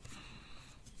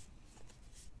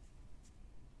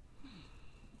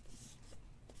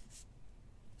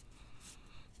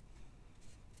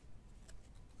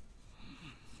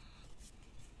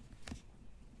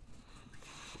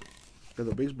 Got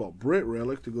the baseball Brit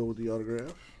relic to go with the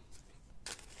autograph.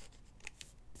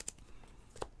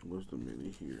 What's the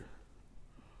mini here?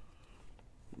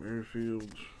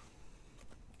 Merrifield.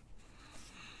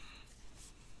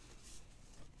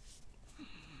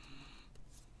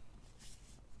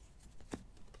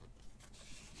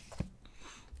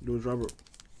 George Robert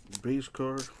base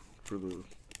card for the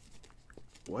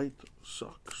White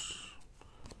Sox.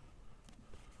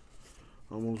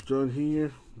 Almost done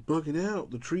here. Bugging out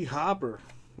the tree hopper.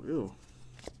 Ew.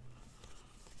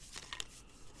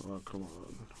 Oh, come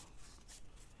on.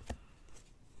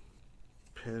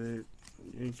 Pettit,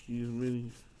 Yankees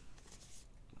mini.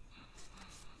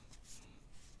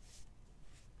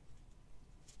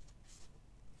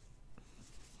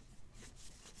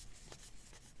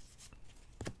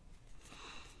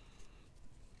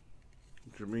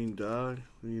 Jermaine Dye,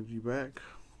 AMG back.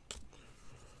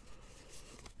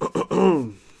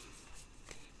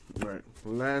 Alright,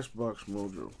 last box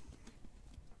mojo.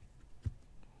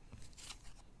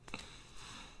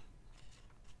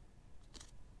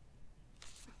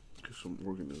 Get some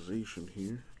organization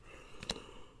here.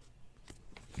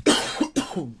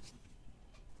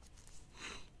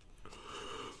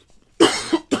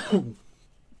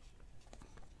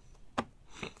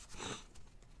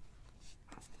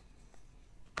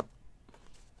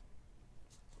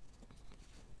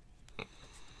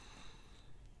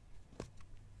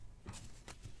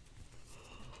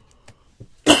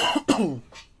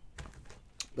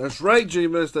 That's right,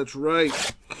 J-Mess, that's right.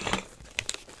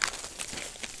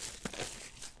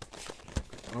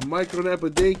 A micronap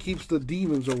a day keeps the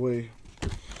demons away.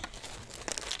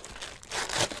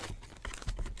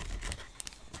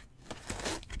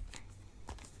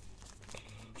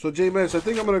 So J-Mess, I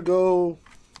think I'm gonna go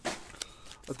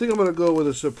with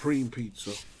a Supreme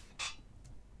pizza.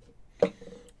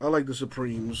 I like the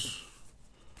Supremes.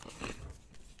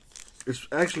 It's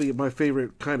actually my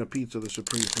favorite kind of pizza, the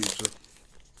Supreme pizza.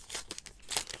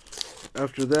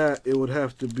 After that, it would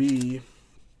have to be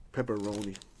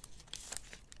pepperoni.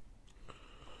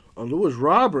 A Lewis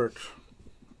Robert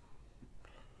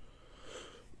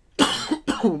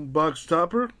box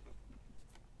topper.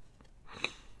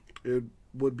 It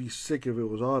would be sick if it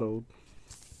was autoed.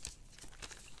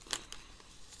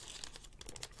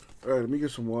 All right, let me get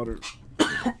some water.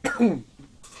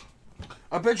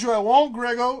 I bet you I won't,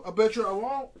 Grego. I bet you I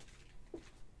won't.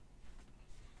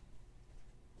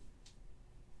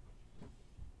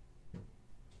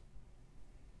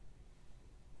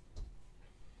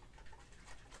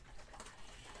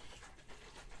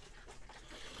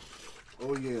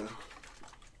 Oh, yeah.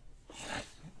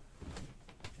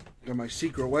 Got my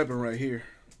secret weapon right here.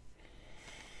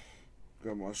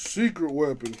 Got my secret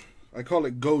weapon. I call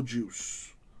it Go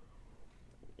Juice.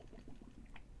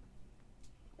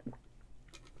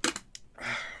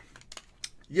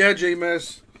 Yeah,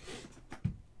 J-Mess.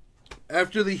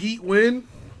 After the Heat win,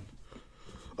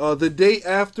 the day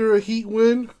after a Heat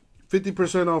win,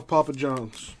 50% off Papa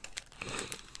John's.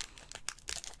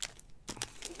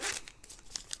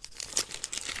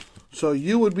 So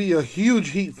you would be a huge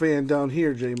Heat fan down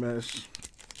here, J-Mess.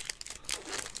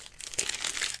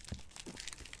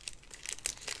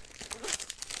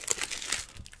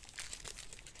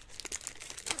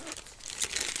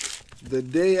 The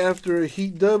day after a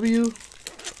Heat W,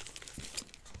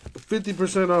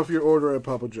 50% off your order at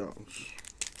Papa John's.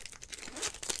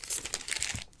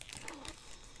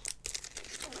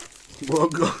 We'll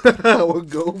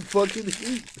go fucking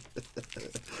Heat.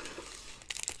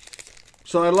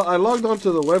 So I logged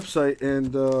onto the website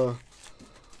and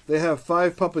they have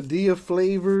 5 papadilla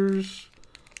flavors.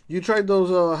 You tried those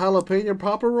jalapeno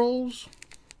Papa Rolls?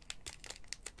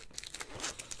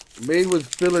 Made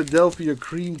with Philadelphia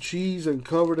cream cheese and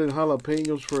covered in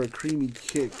jalapenos for a creamy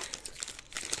kick.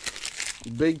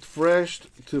 Baked fresh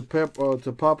to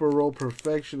Papa Roll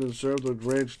perfection and served with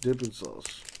ranch dipping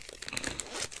sauce.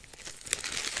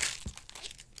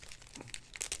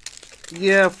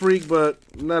 Yeah, freak, but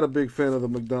not a big fan of the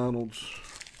McDonald's.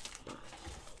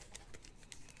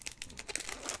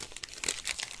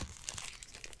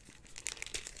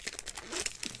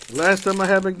 Last time I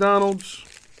had McDonald's,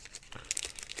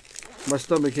 my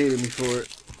stomach hated me for it.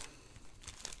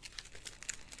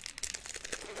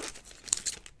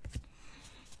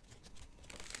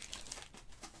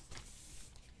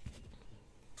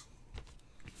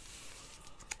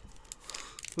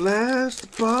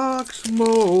 Last box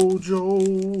mojo.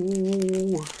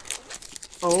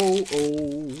 Oh,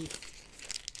 oh.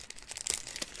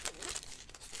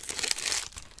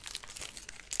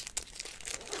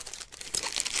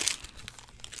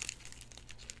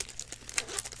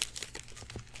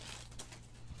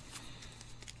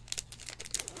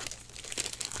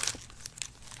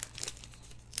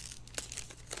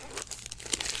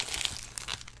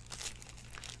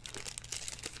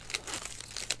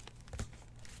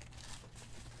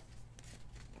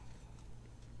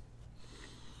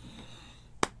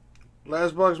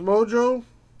 Last box mojo.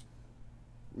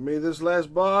 May this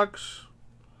last box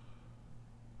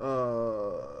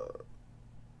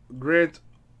grant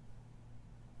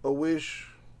a wish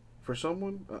for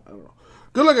someone. I don't know.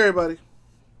 Good luck, everybody.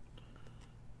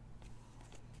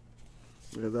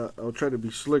 Yeah, I'll try to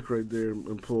be slick right there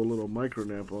and pull a little micro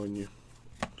nap on you.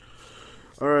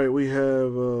 All right, we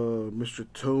have Mr.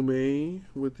 Tomei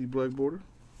with the black border.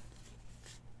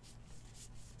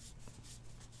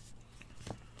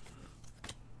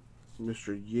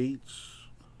 Mr. Yates,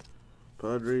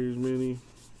 Padres mini.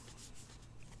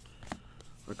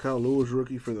 A Kyle Lewis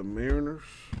rookie for the Mariners.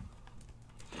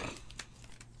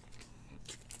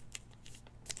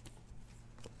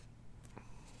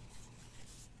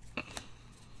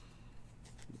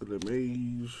 The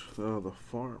Mays, the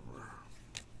Farmer.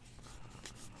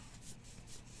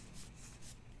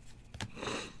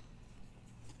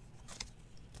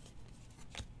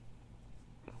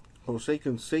 Jose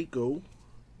Canseco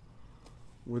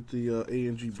with the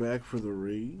A&G back for the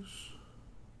Rays.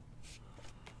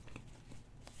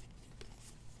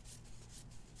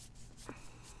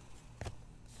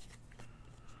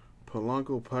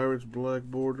 Polanco Pirates black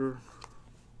border.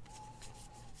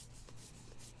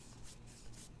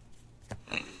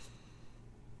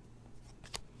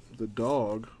 The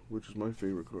Dog, which is my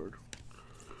favorite card.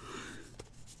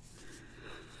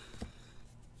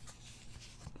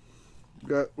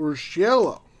 Got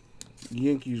Urshela,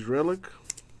 Yankees relic.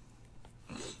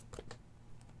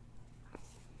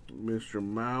 Mr.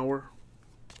 Mauer.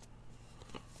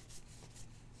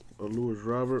 A Lewis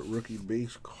Robert rookie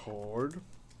base card.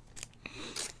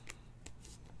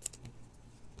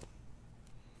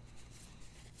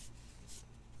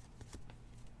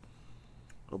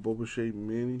 A Boba Shea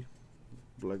mini,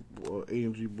 black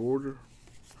AMG border.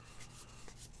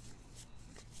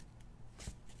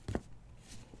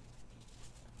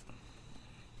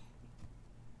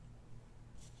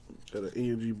 Got an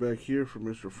AMG back here for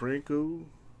Mr. Franco.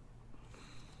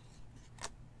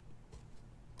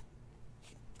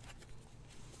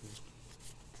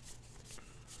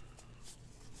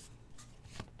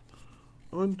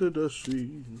 Under the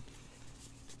Sea.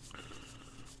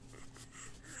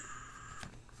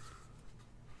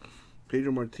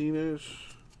 Pedro Martinez,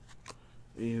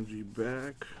 AMG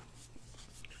back.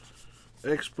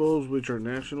 Expos, which are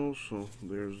nationals, so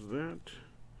there's that.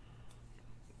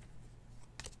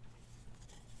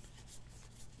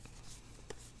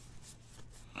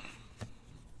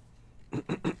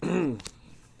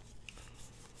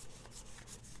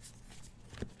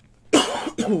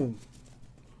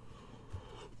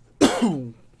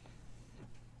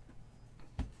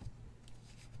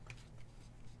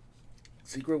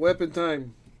 Secret weapon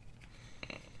time.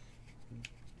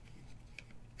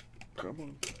 Come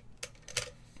on.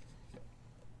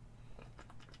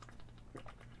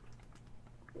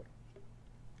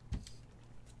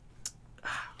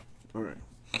 All right.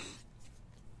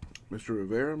 Mr.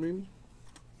 Rivera, maybe?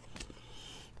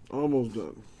 Almost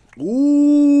done.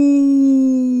 Ooh.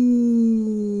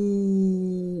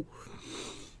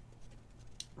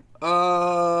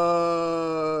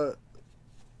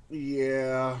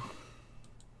 Yeah.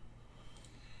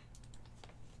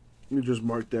 Let me just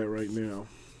mark that right now.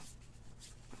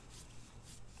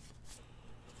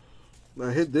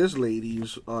 I hit this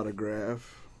lady's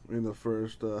autograph in the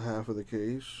first half of the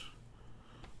case.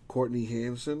 Courtney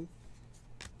Hansen.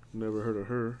 Never heard of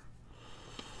her.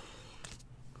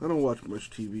 I don't watch much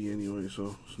TV anyway,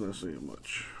 so it's not saying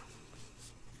much.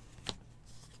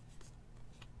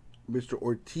 Mr.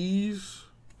 Ortiz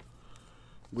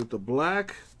with the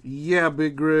black. Yeah,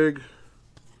 Big Greg.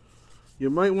 You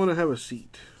might want to have a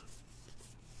seat.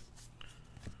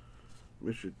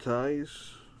 Mr.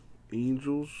 Tice,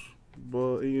 Angels,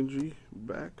 A&G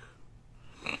back.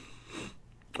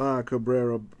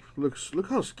 Cabrera. Look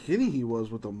how skinny he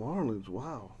was with the Marlins.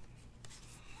 Wow.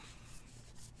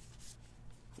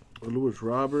 Lewis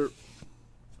Robert,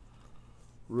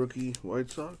 rookie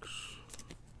White Sox.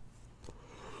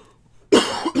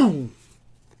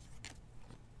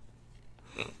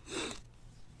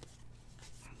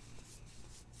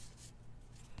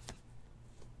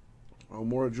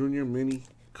 Almora Jr. mini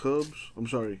Cubs. I'm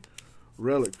sorry,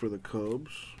 relic for the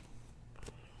Cubs.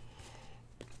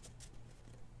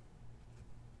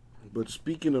 But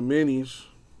speaking of minis,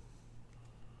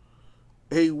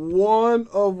 a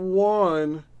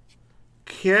 1/1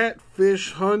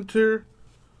 Catfish Hunter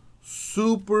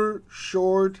super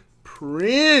short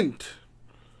print.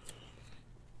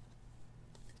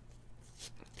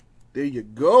 There you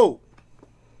go.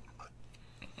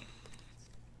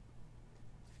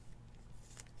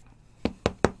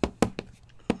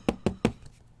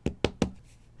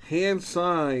 Hand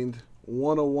signed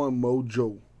 1/1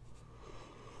 Mojo.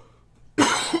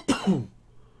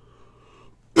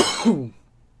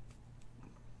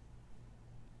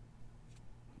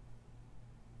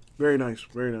 Very nice,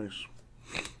 very nice.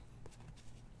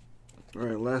 All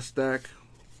right, last stack.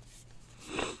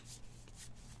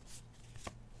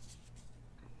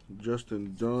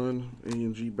 Justin Dunn,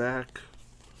 A&G back.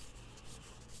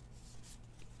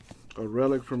 A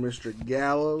relic from Mr.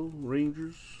 Gallo,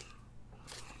 Rangers.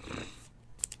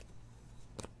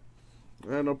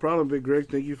 No problem, Big Greg.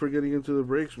 Thank you for getting into the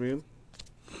breaks, man.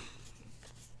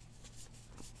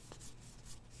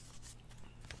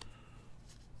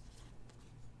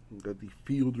 Got the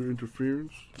fielder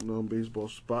interference, non-baseball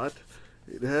spot.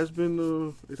 It has been,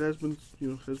 you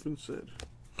know, has been said.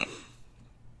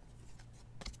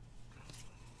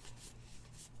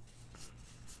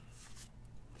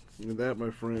 And that,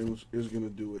 my friends, is going to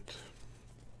do it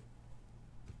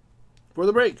for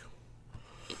the break.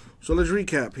 So let's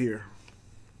recap here.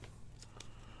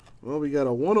 Well, we got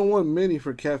a 1/1 mini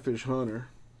for Catfish Hunter.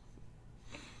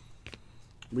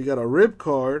 We got a rip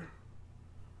card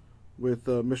with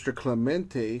Mr.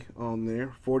 Clemente on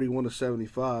there,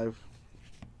 41/75.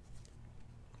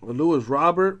 A Lewis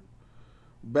Robert,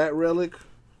 bat relic.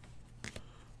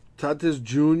 Tatis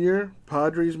Jr.,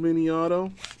 Padres mini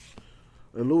auto.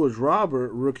 A Lewis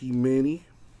Robert, rookie mini.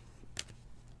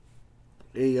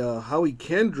 A Howie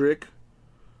Kendrick,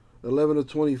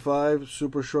 11/25,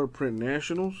 super short print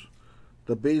Nationals.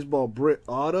 The baseball Brit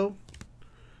auto.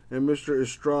 And Mr.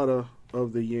 Estrada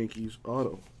of the Yankees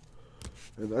auto.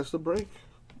 And that's the break.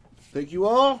 Thank you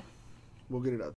all. We'll get it out.